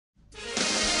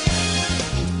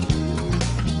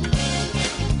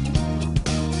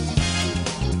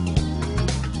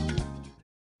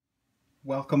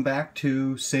Welcome back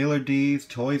to Sailor D's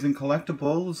Toys and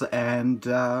Collectibles, and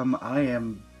I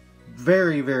am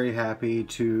very happy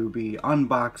to be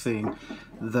unboxing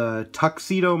the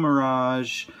Tuxedo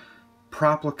Mirage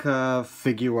Proplica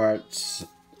Figuarts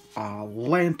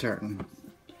lantern.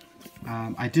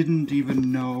 I didn't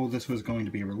even know this was going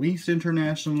to be released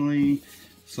internationally,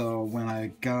 so when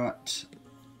I got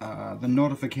the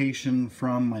notification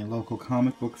from my local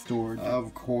comic book store,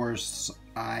 of course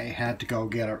I had to go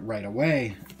get it right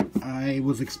away. I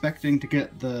was expecting to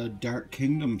get the Dark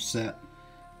Kingdom set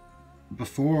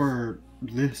before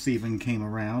this even came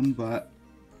around, but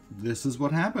this is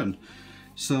what happened.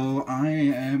 So I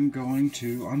am going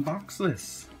to unbox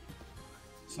this.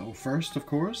 So first, of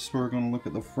course, we're going to look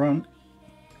at the front.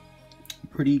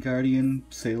 Pretty Guardian,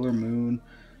 Sailor Moon,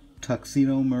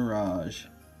 Tuxedo Mirage,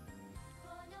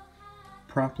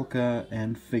 Proplica,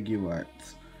 and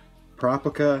Figuarts.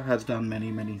 Proplica has done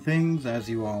many things, as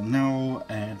you all know,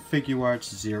 and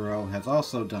Figuarts Zero has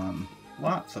also done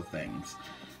lots of things.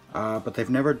 But they've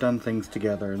never done things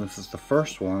together, and this is the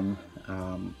first one.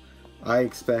 I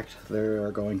expect there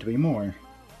are going to be more.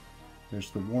 There's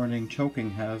the warning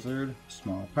choking hazard,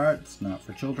 small parts, not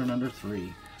for children under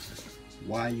 3.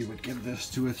 Why you would give this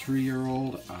to a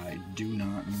 3-year-old, I do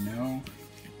not know.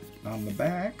 On the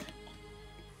back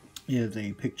is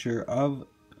a picture of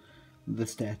the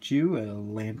statue, a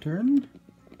lantern,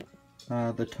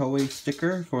 the Toei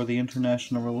sticker for the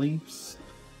international release.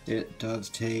 It does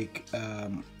take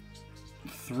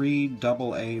 3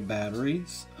 AA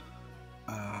batteries,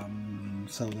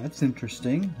 so that's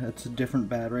interesting. That's a different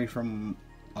battery from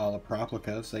all the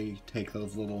Proplicas. They take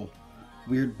those little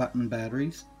weird button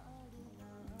batteries.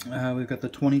 We've got the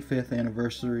 25th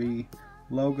anniversary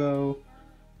logo,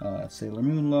 Sailor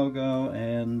Moon logo,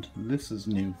 and this is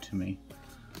new to me,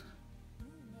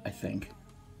 I think.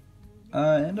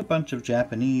 And a bunch of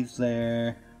Japanese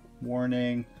there.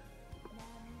 Warning.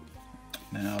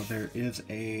 Now there is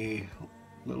a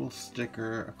little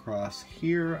sticker across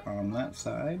here on that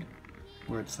side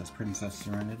where it says Princess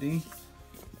Serenity.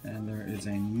 And there is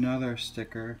another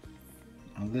sticker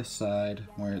on this side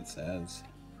where it says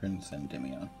Prince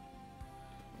Endymion.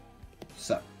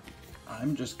 So,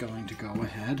 I'm just going to go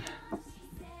ahead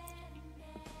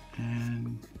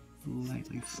and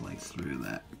lightly slice through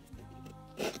that.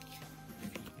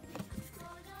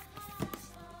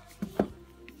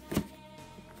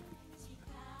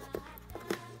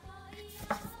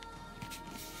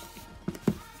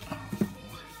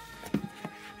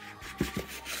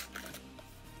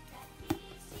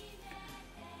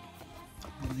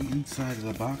 On the inside of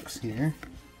the box here,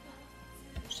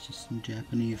 there's just some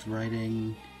Japanese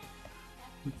writing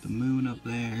with the moon up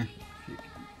there. If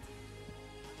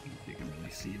you can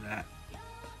really see that.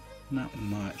 Not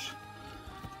much.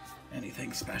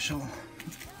 Anything special.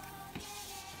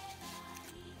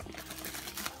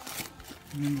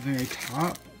 And on the very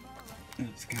top,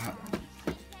 it's got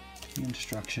the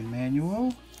instruction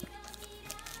manual,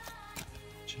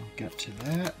 which I'll get to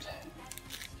that.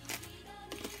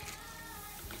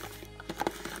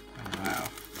 Oh, wow.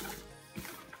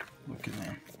 Look in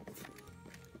there.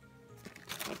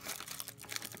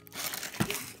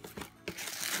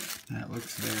 That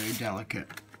looks very delicate.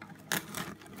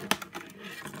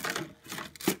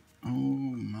 Oh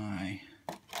my.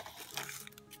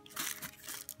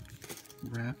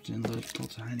 Wrapped in little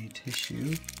tiny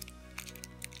tissue.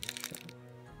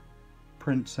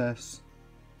 Princess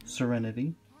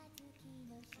Serenity.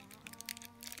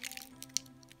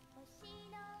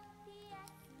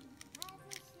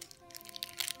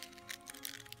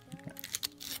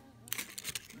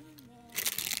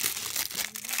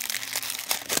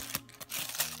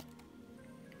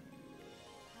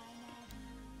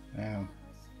 Wow.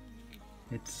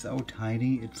 It's so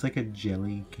tiny, it's like a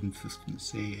jelly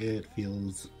consistency. It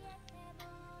feels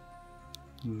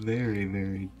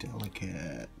very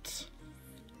delicate.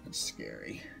 It's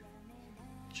scary.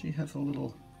 She has a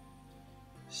little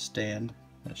stand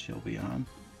that she'll be on.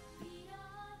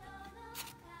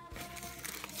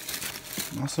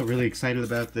 I'm also really excited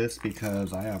about this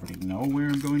because I already know where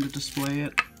I'm going to display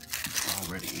it. It's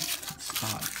already a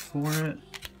spot for it.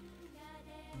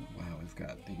 Wow, we've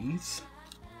got these.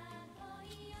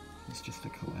 It's just a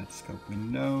kaleidoscope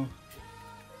window.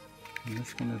 And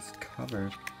this one is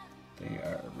covered. They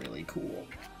are really cool.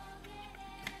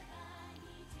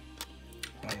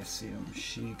 I assume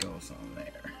she goes on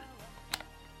there.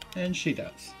 And she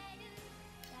does.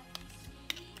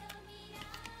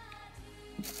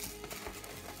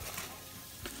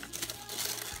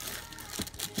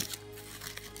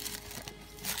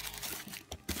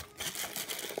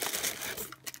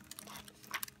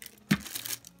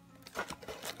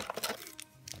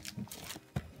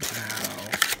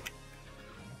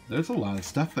 there's a lot of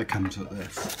stuff that comes with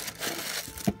this.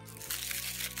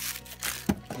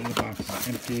 The box is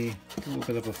empty, a little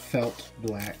bit of a felt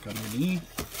black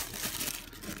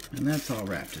underneath, and that's all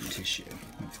wrapped in tissue.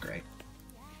 That's great.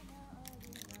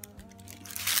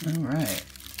 Alright,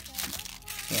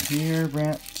 so here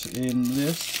wrapped in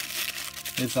this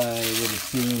is, I would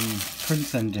assume,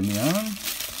 Prince Endymion.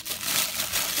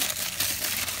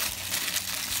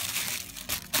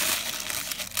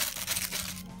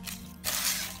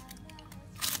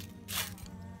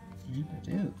 And it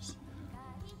is.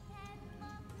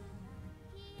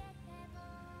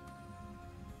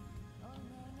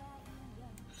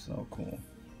 So cool.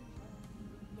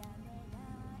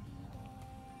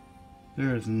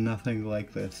 There is nothing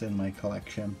like this in my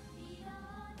collection.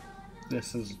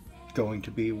 This is going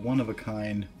to be one of a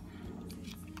kind.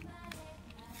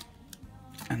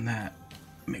 And that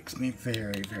makes me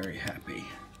very, very happy.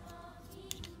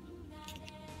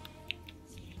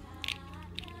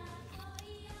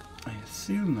 I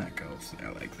assume that goes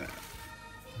there like that.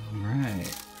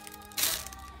 Alright.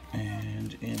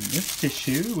 And in this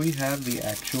tissue, we have the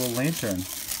actual lantern.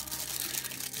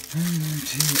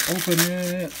 To open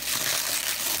it,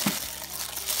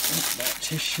 with that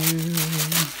tissue.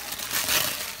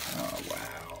 Oh,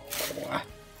 wow.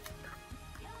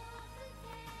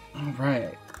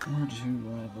 Alright, where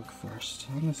do I look first?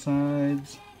 On the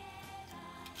sides,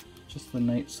 just the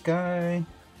night sky.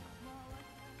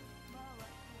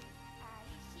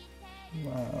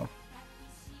 Wow.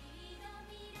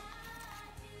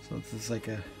 So this is like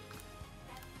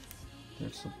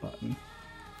there's a button.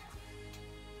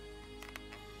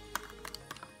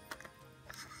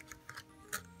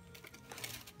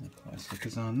 The plastic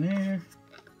is on there.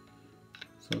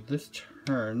 So this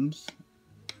turns.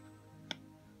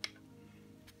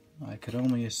 I could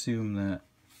only assume that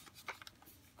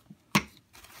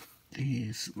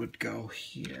these would go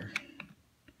here.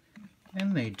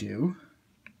 And they do.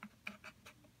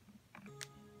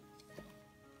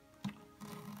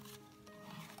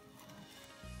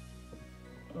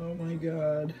 Oh my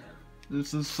god,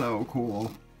 this is so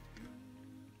cool.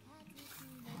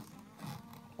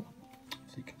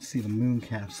 So you can see the moon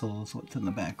capsule is what's in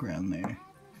the background there.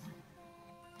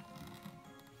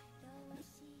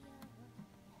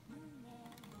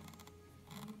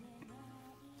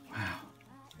 Wow.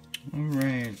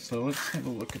 Alright, so let's have a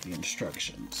look at the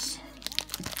instructions.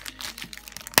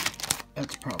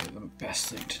 That's probably the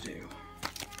best thing to do.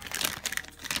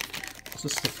 This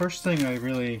is the first thing I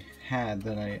really had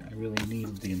that I really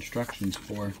needed the instructions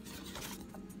for.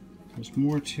 There's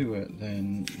more to it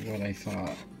than what I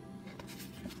thought.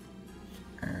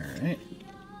 Alright.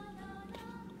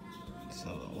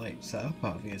 So the light's up,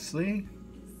 obviously.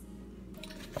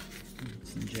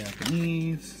 It's in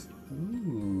Japanese.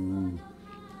 Ooh.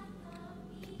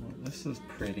 Well, this is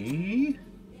pretty.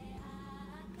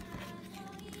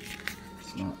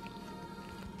 It's not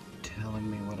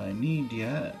telling me what I need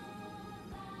yet.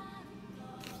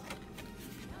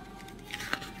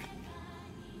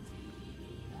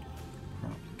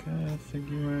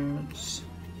 Figures.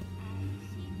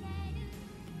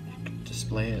 You can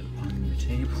display it on your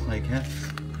table, I guess.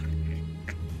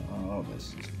 Oh,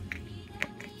 this is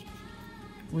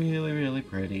really, really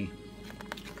pretty.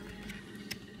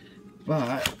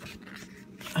 But,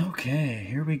 okay,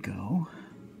 here we go.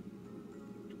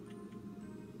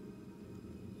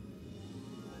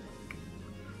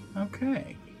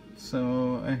 Okay,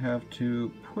 so I have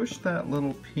to push that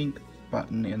little pink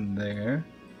button in there.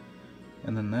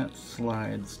 And then that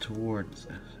slides towards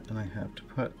it. And I have to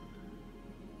put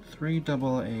 3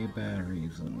 AA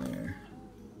batteries in there.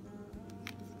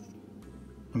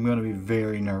 I'm going to be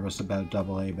very nervous about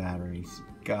AA batteries,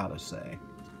 gotta say.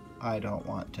 I don't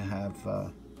want to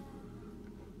have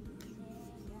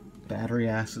battery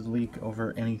acid leak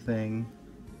over anything.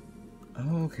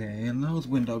 Okay, and those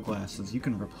window glasses, you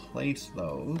can replace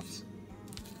those.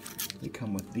 They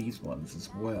come with these ones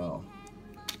as well.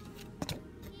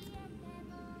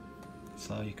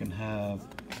 So you can have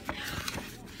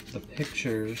the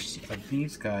pictures of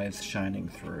these guys shining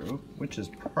through, which is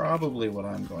probably what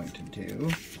I'm going to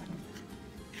do.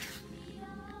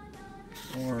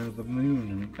 Or the moon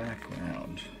in the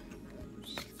background.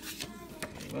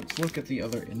 Let's look at the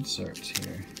other inserts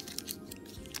here.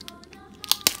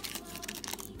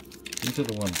 These are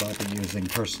the ones I'll be using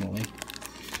personally.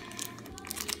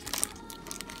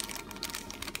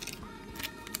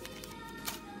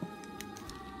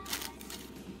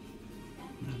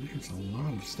 There's a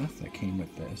lot of stuff that came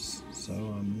with this. So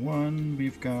one,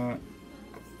 we've got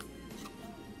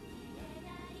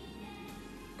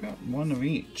one of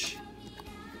each.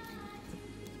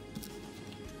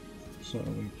 So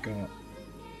we've got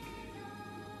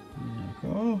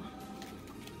go.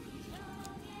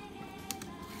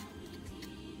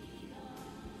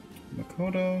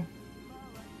 Makoto.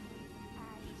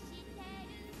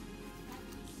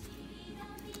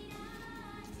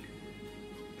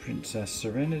 Princess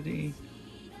Serenity.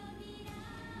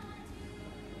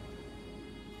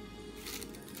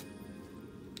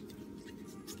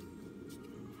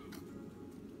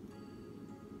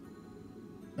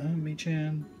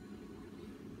 Ami-chan.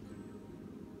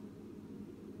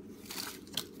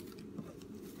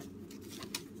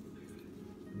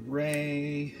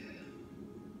 Ray.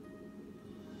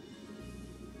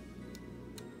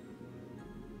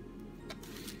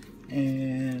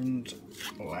 And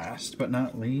last but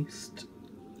not least,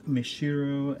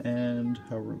 Mishiro and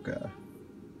Haruka.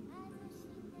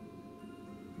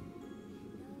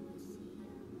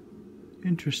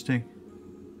 Interesting.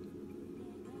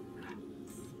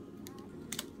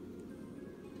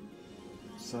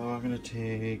 So I'm going to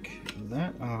take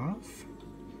that off.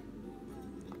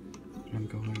 I'm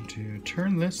going to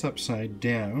turn this upside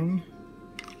down.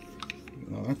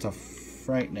 Well, that's a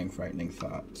frightening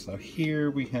thought. So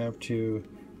here we have to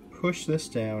push this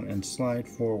down and slide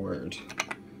forward.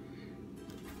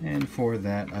 And for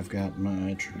that, I've got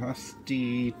my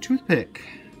trusty toothpick.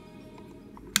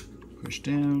 Push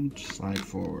down, slide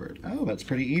forward. Oh, that's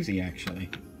pretty easy, actually.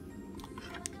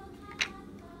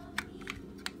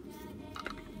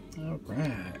 All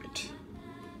right.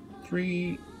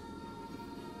 3.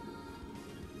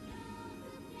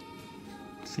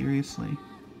 Seriously?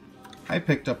 I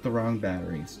picked up the wrong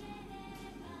batteries.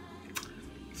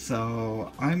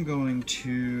 So I'm going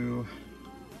to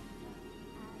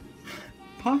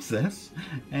pause this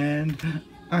and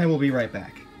I will be right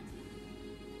back.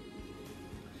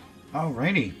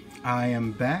 Alrighty, I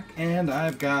am back and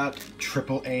I've got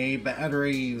AAA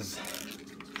batteries.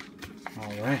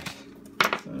 Alright,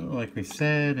 so like we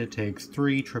said, it takes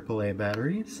 3 AAA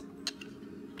batteries.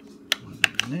 One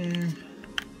in there.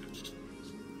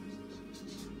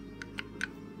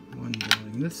 One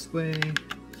going this way.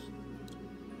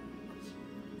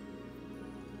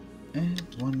 And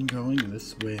one going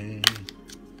this way.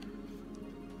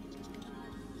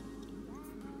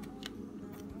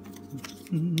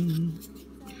 I'm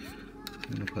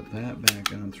going to put that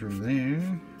back on through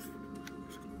there.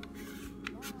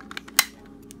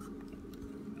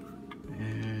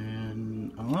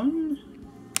 And on.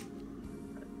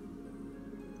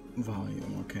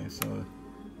 Volume, okay, so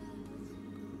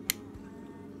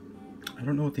I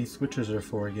don't know what these switches are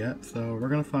for yet, so we're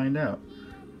going to find out.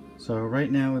 So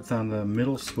right now it's on the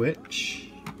middle switch.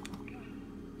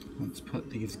 Let's put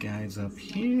these guys up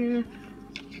here.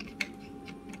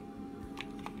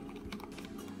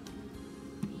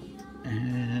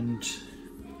 And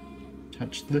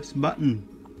touch this button.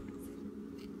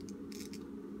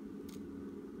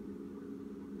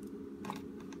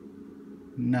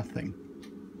 Nothing.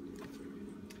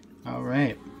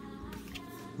 Alright.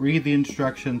 Read the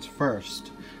instructions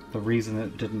first. The reason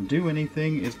it didn't do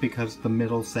anything is because the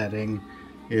middle setting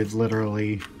is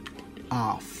literally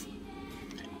off.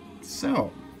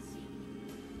 So,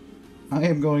 I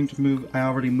am going to move, I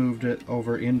already moved it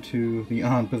over into the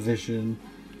on position.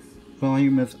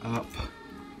 Volume is up.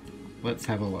 Let's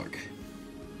have a look.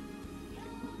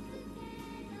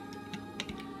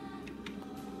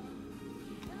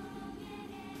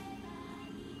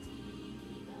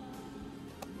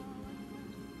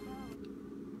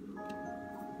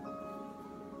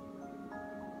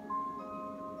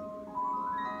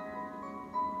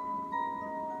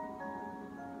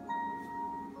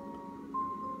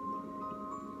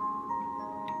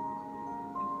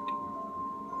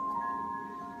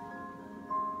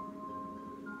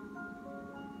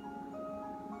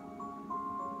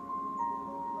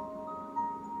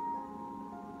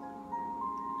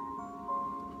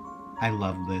 I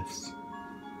love this.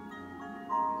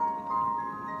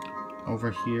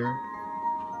 Over here,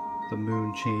 the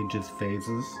moon changes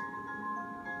phases.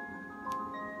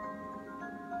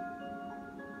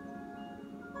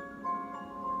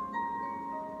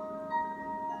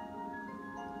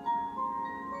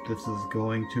 This is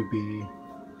going to be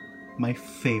my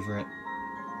favorite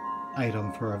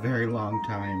item for a very long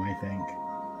time, I think.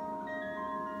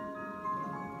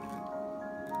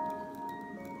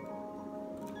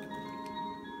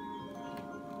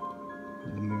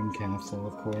 The moon castle,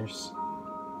 of course.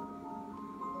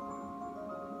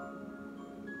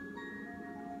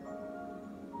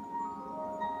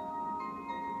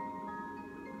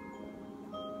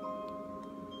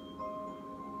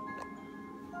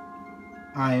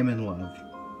 I am in love.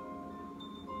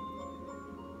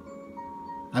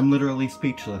 I'm literally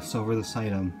speechless over this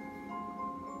item.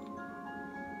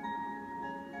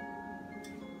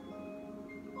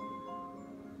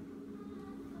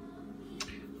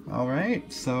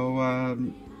 Alright, so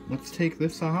let's take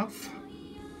this off.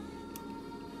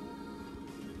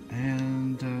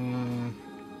 And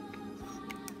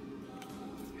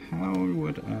how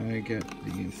would I get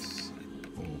these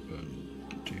open,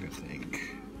 do you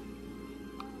think?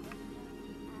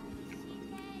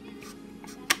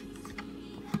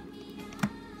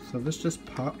 So this just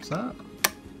pops up.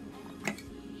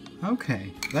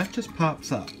 Okay, that just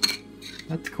pops up.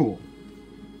 That's cool.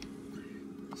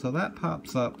 So that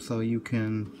pops up so you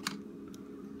can...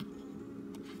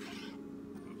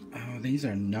 Oh, these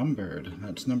are numbered.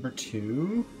 That's number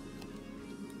 2.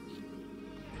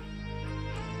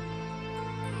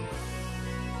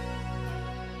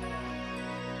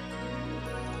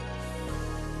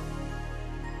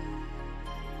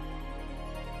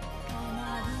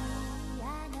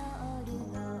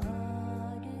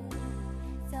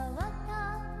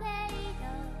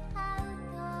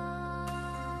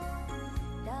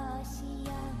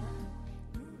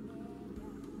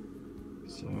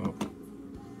 So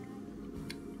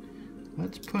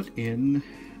let's put in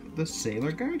the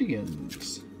Sailor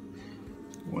Guardians.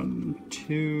 1,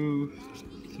 2,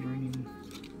 3,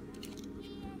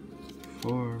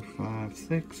 4, 5,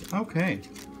 6. Okay.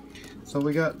 So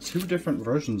we got 2 different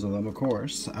versions of them, of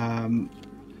course.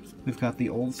 We've got the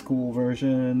old school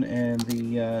version and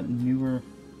the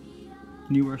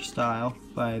newer style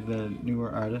by the newer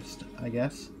artist, I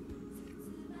guess.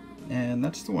 And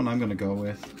that's the one I'm gonna go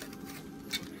with.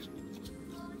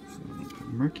 So,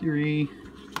 Mercury.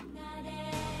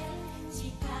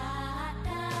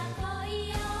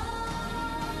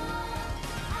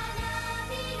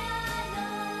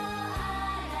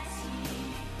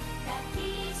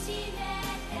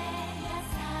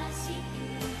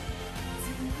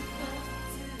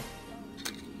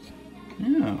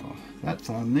 Oh, that's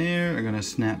on there. I'm gonna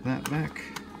snap that back.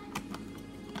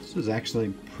 This is actually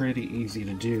pretty easy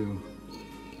to do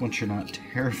once you're not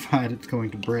terrified it's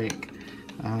going to break.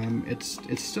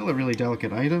 It's still a really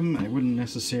delicate item. I wouldn't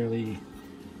necessarily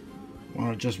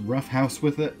want to just roughhouse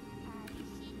with it,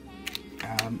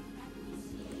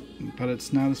 but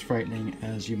it's not as frightening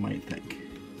as you might think.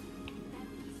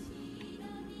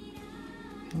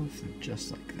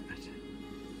 Just like that.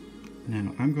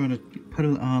 Now I'm going to put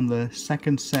it on the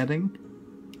second setting.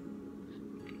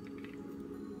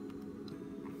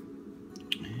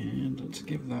 And let's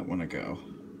give that one a go.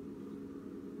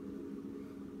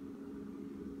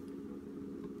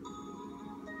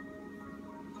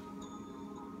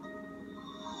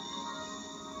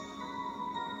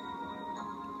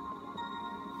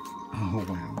 Oh,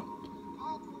 wow.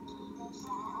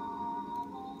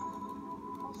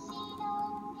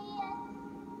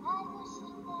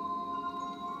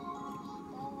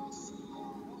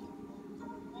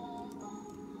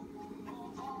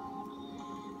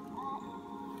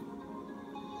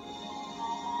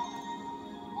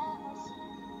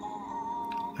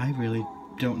 I really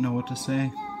don't know what to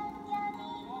say.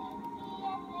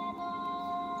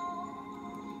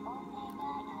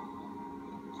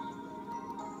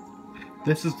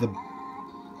 This is the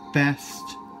best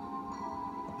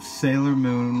Sailor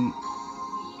Moon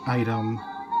item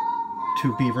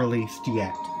to be released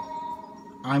yet.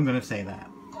 I'm gonna say that.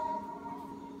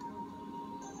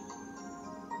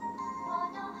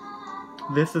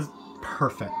 This is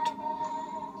perfect.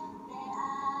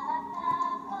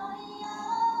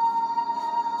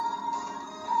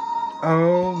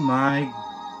 Oh my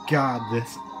god,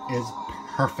 this is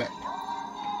perfect.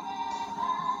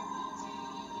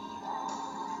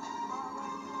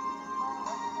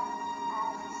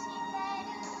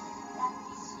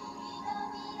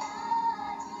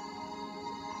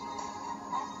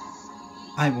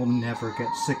 I will never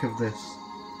get sick of this.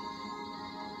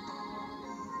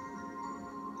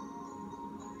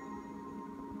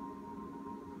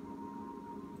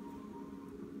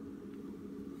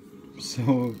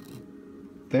 So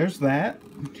there's that.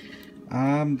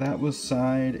 That was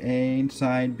side A and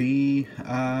side B.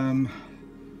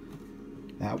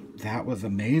 That was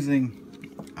amazing.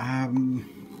 I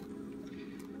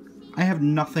have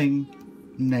nothing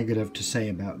negative to say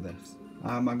about this.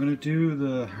 I'm gonna do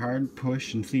the hard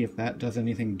push and see if that does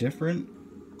anything different.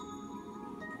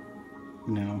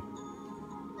 No.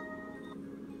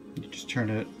 You just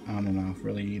turn it on and off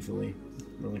really easily,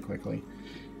 really quickly.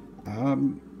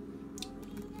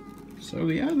 So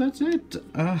yeah, that's it.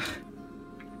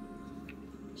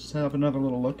 Just have another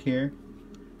little look here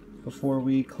before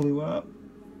we clue up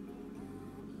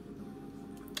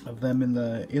of them in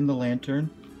the lantern.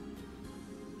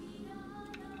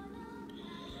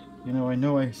 You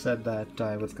know I said that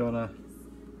I was gonna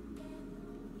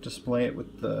display it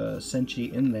with the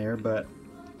Senshi in there, but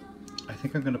I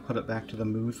think I'm going to put it back to the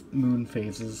moon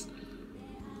phases.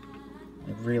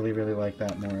 I really, really like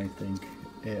that more, I think.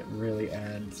 It really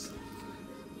adds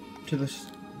to the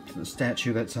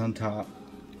statue that's on top.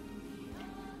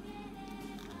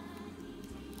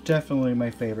 Definitely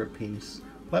my favorite piece.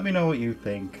 Let me know what you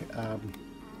think.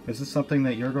 Is this something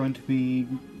that you're going to be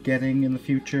getting in the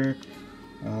future?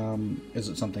 Is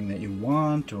it something that you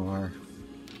want, or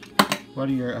what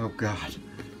are your... Oh god.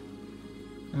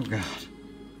 Oh god.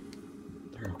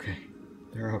 They're okay.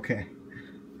 They're okay.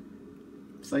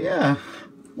 So yeah,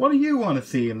 what do you want to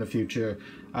see in the future?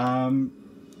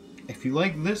 If you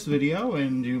like this video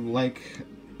and you like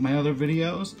my other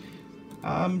videos,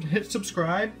 hit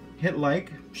subscribe, hit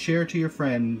like, share to your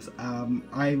friends.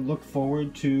 I look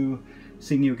forward to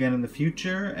seeing you again in the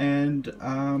future, and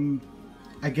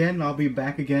again, I'll be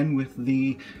back again with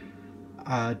the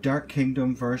Dark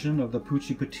Kingdom version of the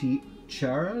Poochie Petite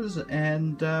Charas,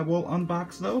 and we'll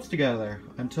unbox those together.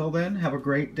 Until then, have a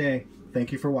great day.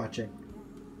 Thank you for watching.